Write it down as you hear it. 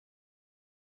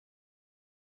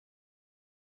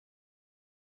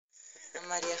I'm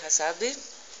Maria Hassabi.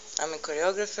 I'm a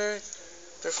choreographer,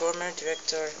 performer,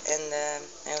 director, and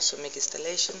I also make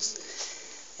installations.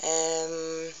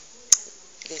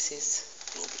 This is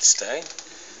Robert Steijn,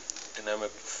 and I'm a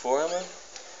performer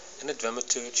and a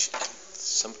dramaturge, and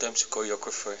sometimes a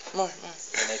choreographer. More.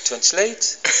 And I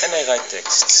translate and I write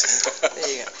texts. There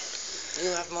you go.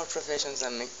 You have more professions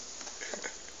than me.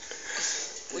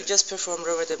 We just performed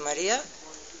Robert and Maria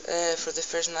for the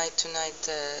first night tonight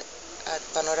at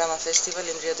Panorama Festival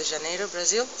in Rio de Janeiro,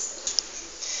 Brazil.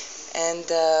 And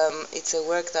it's a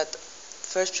work that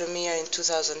first premiered in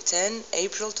 2010,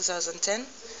 April 2010. And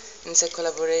it's a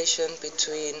collaboration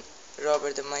between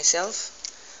Robert and myself.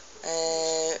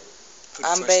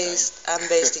 I'm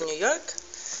based in New York,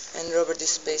 and Robert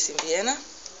is based in Vienna.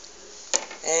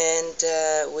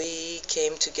 And we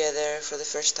came together for the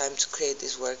first time to create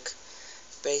this work.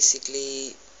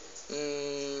 Basically,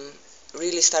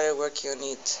 really started working on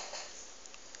it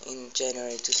in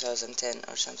January 2010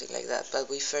 or something like that. But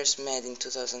we first met in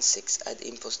 2006 at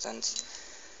Impostans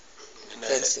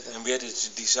Festival. And we had a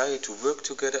desire to work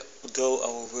together, although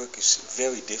our work is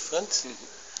very different.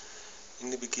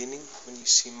 In the beginning, when you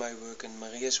see my work and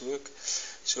Maria's work,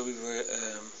 so we were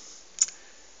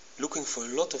looking for a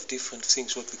lot of different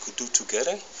things what we could do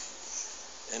together,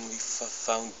 and we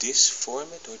found this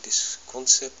format or this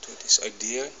concept or this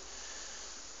idea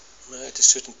at a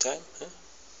certain time,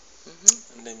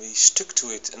 and then we stuck to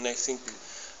it. And I think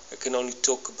I can only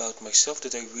talk about myself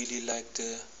that I really like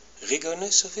the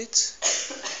rigorness of it,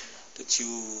 that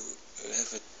you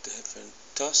have a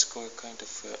task or a kind of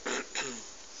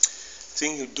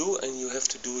thing you do, and you have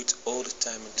to do it all the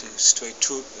time until straight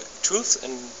truth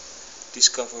and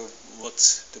discover what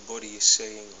the body is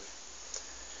saying,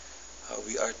 or how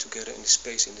we are together in the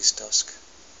space in this task.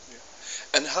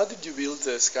 Yeah. And how did you build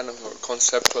this kind of a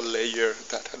conceptual layer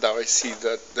that I see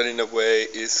that in a way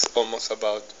is almost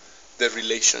about the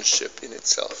relationship in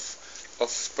itself,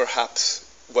 of perhaps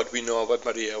what we know about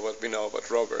Maria, what we know about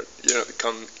Robert,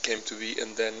 came to be,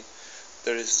 and then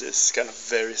there is this kind of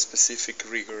very specific,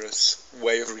 rigorous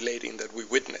way of relating that we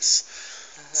witness.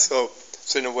 So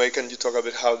in a way, can you talk a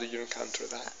bit how do you encounter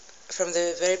that? From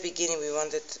the very beginning, we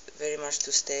wanted very much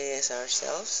to stay as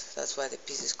ourselves. That's why the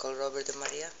piece is called Robert and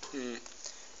Maria.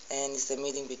 And it's the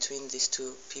meeting between these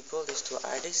two people, these two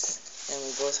artists. And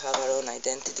we both have our own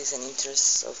identities and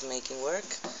interests of making work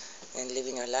and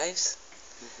living our lives.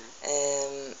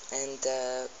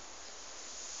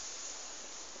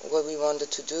 What we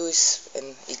wanted to do is,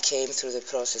 and it came through the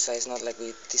process, it's not like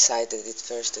we decided it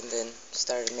first and then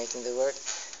started making the work.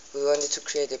 We wanted to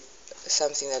create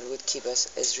something that would keep us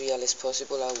as real as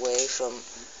possible away from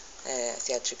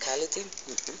theatricality.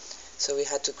 So we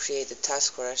had to create a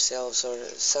task for ourselves or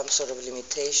some sort of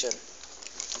limitation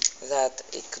that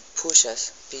it could push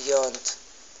us beyond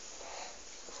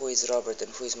who is Robert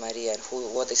and who is Maria and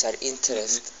what is our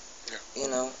interest,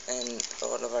 and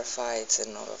all of our fights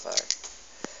and all of our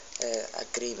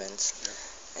agreements.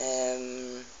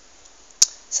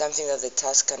 Something that the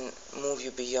task can move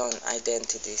you beyond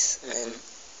identities and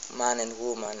man and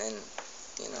woman and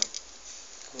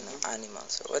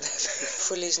animals or whatever.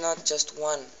 Hopefully it's not just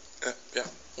one.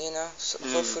 So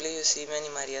hopefully you see many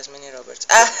Marias, many Roberts.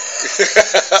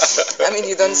 I mean,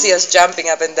 you don't see us jumping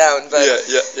up and down, but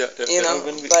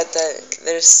but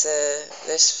there's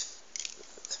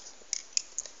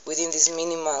within this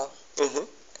minimal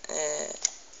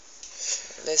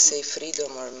let's say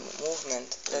freedom or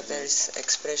movement, that there is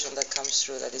expression that comes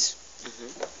through that is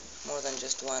more than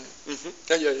just one.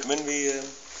 When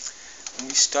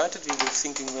we started, we were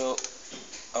thinking, well,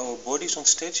 our bodies on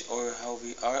stage or how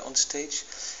we are on stage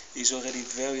is already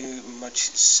very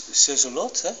much says a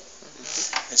lot,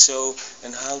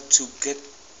 and how to get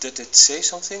that it says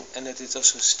something and that it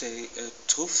also stay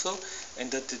truthful,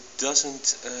 and that it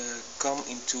doesn't come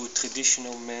into a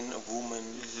traditional man or woman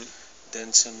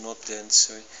dancer, not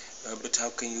dancer, but how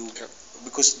can you,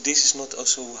 because this is not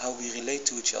also how we relate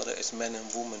to each other as man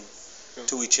and woman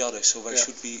to each other, so why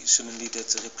should we suddenly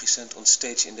that represent on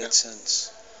stage in that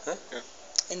sense?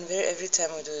 And every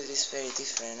time we do it is very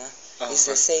different. It's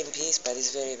the same piece, but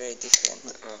it's very, very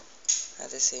different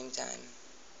at the same time.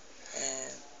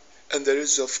 And there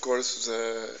is, of course,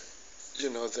 the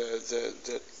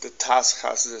task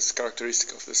has this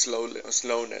characteristic of the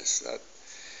slowness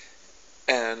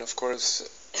and of course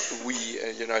we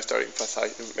I started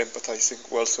empathizing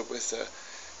also with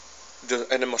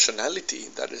an emotionality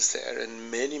that is there in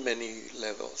many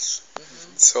levels.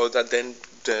 So that then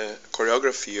the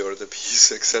choreography or the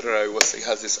piece, etc., it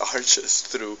has these arches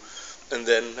through and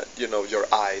then your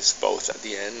eyes both at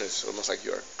the end. It's almost like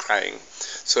you're crying.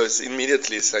 So it's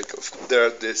like there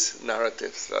are these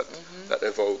narratives that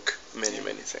evoke many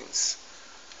things.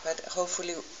 But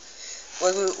hopefully,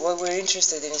 what we're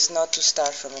interested in is not to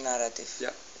start from a narrative.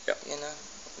 Yeah. You know,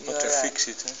 not to fix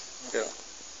it. Yeah.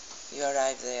 You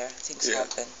arrive there. Things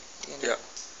happen. You know.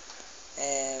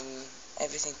 Yeah.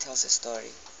 Everything tells a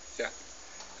story. Yeah.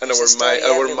 And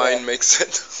our mind makes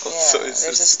it. Also, there's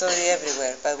a story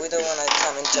everywhere, but we don't want to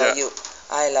come and tell you,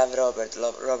 I love Robert,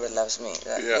 Robert loves me.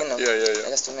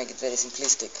 Just to make it very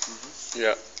simplistic.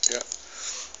 Yeah.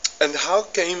 And how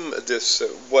came this?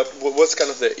 What's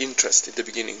kind of the interest at the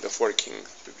beginning of working?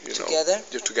 Together.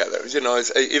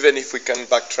 Even if we can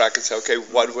backtrack and say, okay,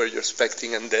 what were you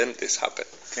expecting, and then this happened.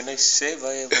 Can I say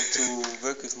why I want to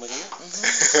work with Maria?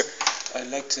 I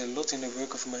liked a lot in the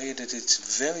work of Maria that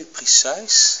it's very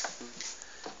precise,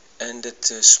 and that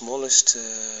the smallest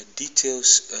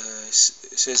details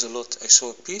says a lot. I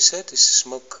saw a piece, this is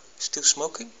still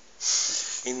smoking,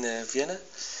 in Vienna.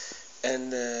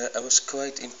 And I was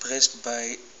quite impressed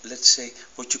by, let's say,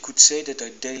 what you could say that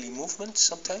are daily movements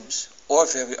sometimes, or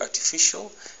very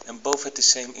artificial, and both had the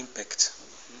same impact.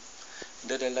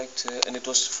 That I liked, and it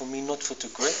was for me not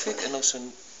photographic, and also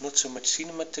not so much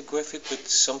cinematographic, but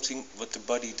something what the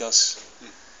body does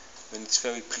when it's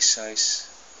very precise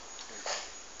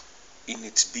in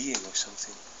its being or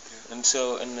something. And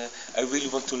so, I really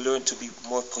want to learn to be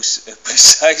more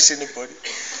precise in the body.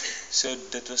 So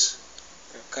that was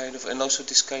kind of, and also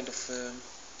this kind of,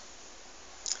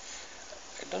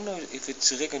 I don't know if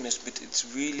it's rigorous, but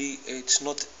it's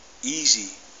not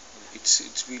easy.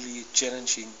 It's really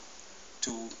challenging.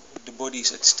 The body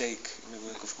is at stake in the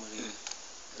work of Maria,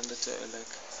 and that I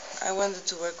like. I wanted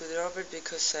to work with Robert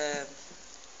because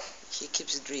he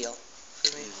keeps it real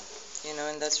for me,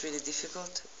 and that's really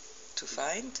difficult to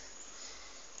find.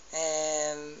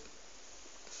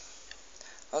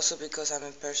 Also because I'm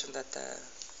a person that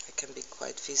I can be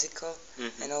quite physical,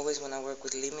 and always when I work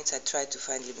with limits, I try to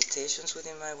find limitations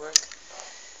within my work,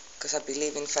 because I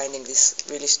believe in finding this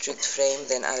really strict frame,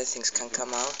 then other things can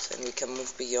come out, and we can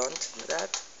move beyond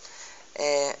that.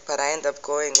 But I end up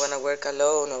going, when I work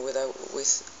alone or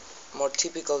with more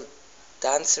typical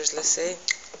dancers, let's say,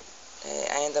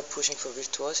 I end up pushing for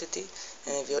virtuosity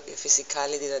and a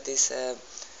physicality that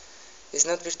is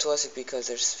not virtuosic because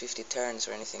there's 50 turns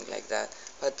or anything like that,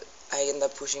 but I end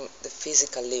up pushing the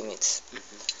physical limits.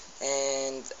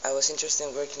 And I was interested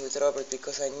in working with Robert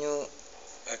because I knew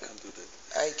I can do that.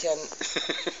 I can,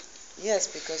 yes,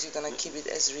 because you're gonna keep it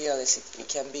as real as it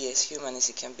can be, as human as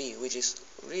it can be, which is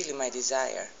really my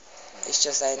desire. It's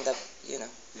just I end up,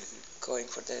 going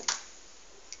for that.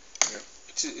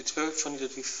 It's very funny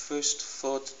that we first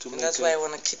thought to make. And that's why I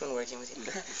want to keep on working with him.